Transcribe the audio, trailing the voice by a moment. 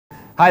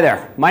Hi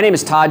there, my name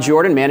is Todd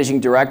Jordan, Managing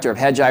Director of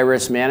Hedgeye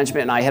Risk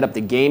Management, and I head up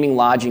the gaming,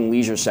 lodging,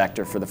 leisure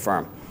sector for the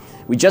firm.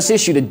 We just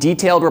issued a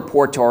detailed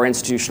report to our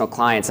institutional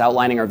clients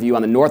outlining our view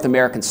on the North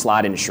American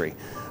slot industry.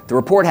 The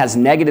report has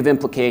negative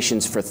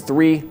implications for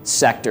three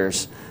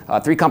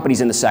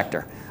companies in the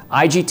sector: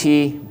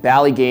 IGT,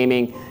 Bally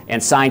Gaming,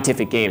 and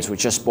Scientific Games,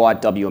 which just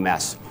bought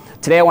WMS.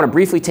 Today I want to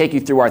briefly take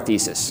you through our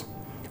thesis.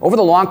 Over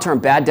the long term,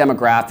 bad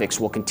demographics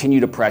will continue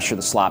to pressure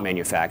the slot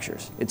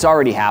manufacturers. It's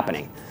already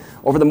happening.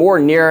 Over the more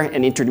near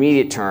and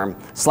intermediate term,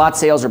 slot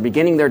sales are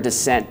beginning their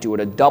descent due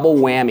to a double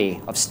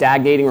whammy of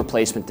stagnating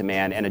replacement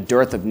demand and a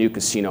dearth of new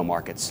casino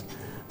markets.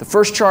 The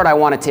first chart I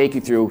want to take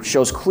you through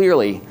shows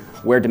clearly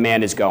where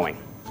demand is going.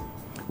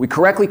 We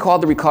correctly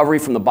called the recovery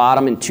from the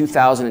bottom in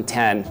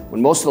 2010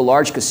 when most of the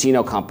large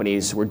casino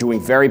companies were doing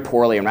very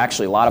poorly, and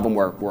actually a lot of them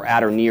were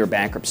at or near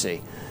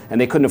bankruptcy,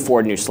 and they couldn't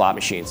afford new slot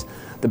machines.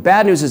 The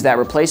bad news is that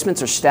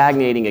replacements are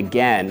stagnating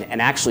again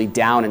and actually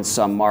down in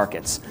some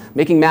markets.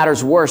 Making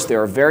matters worse, there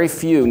are very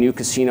few new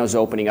casinos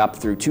opening up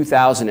through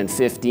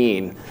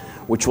 2015,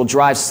 which will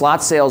drive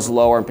slot sales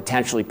lower and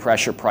potentially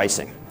pressure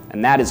pricing.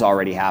 And that is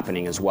already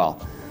happening as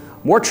well.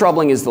 More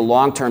troubling is the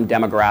long-term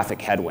demographic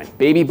headwind.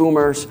 Baby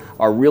boomers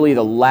are really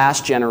the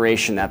last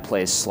generation that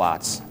plays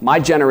slots. My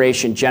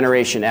generation,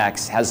 Generation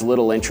X, has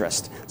little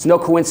interest. It's no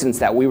coincidence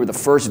that we were the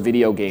first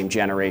video game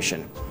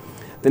generation.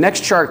 The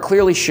next chart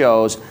clearly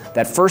shows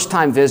that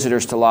first-time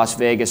visitors to Las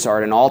Vegas are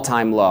at an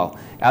all-time low,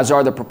 as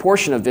are the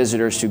proportion of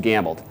visitors who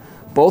gambled.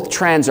 Both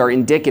trends are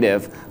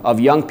indicative of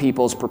young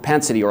people's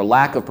propensity or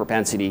lack of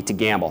propensity to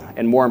gamble,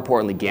 and more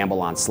importantly, gamble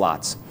on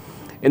slots.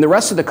 In the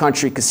rest of the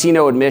country,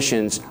 casino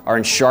admissions are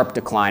in sharp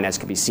decline, as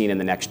can be seen in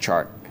the next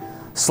chart.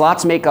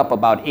 Slots make up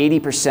about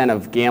 80%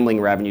 of gambling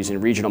revenues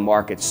in regional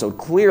markets, so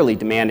clearly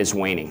demand is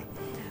waning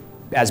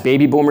as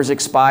baby boomers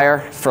expire,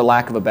 for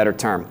lack of a better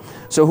term.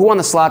 So who on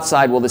the slot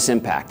side will this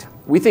impact?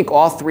 We think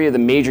all three of the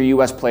major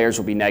US players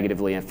will be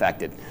negatively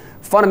affected.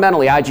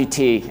 Fundamentally,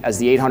 IGT, as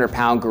the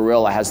 800-pound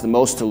gorilla, has the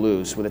most to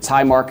lose with its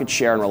high market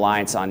share and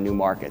reliance on new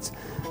markets.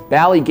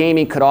 Bally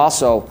Gaming could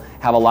also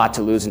have a lot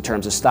to lose in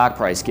terms of stock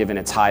price given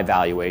its high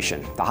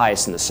valuation, the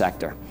highest in the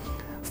sector.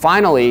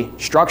 Finally,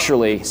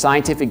 structurally,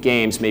 Scientific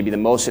Games may be the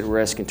most at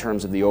risk in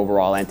terms of the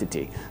overall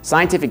entity.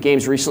 Scientific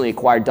Games recently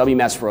acquired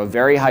WMS for a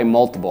very high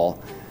multiple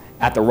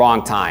at the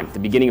wrong time, the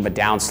beginning of a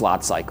down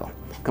slot cycle.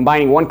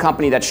 Combining one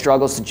company that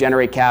struggles to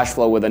generate cash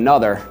flow with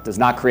another does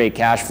not create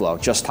cash flow,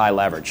 just high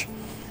leverage.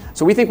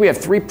 So we think we have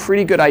three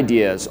pretty good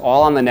ideas,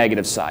 all on the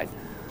negative side.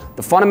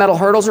 The fundamental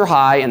hurdles are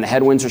high and the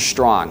headwinds are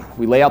strong.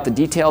 We lay out the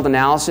detailed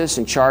analysis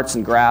and charts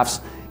and graphs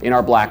in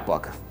our black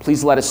book.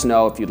 Please let us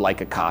know if you'd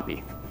like a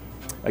copy.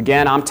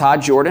 Again, I'm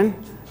Todd Jordan,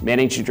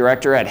 Managing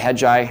Director at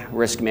Hedgeye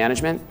Risk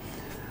Management.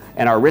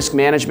 And our risk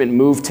management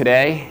move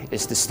today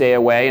is to stay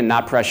away and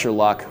not pressure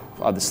luck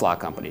of the slot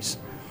companies.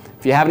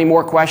 If you have any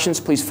more questions,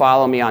 please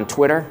follow me on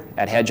Twitter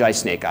at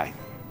HedgeyeSnakeEye.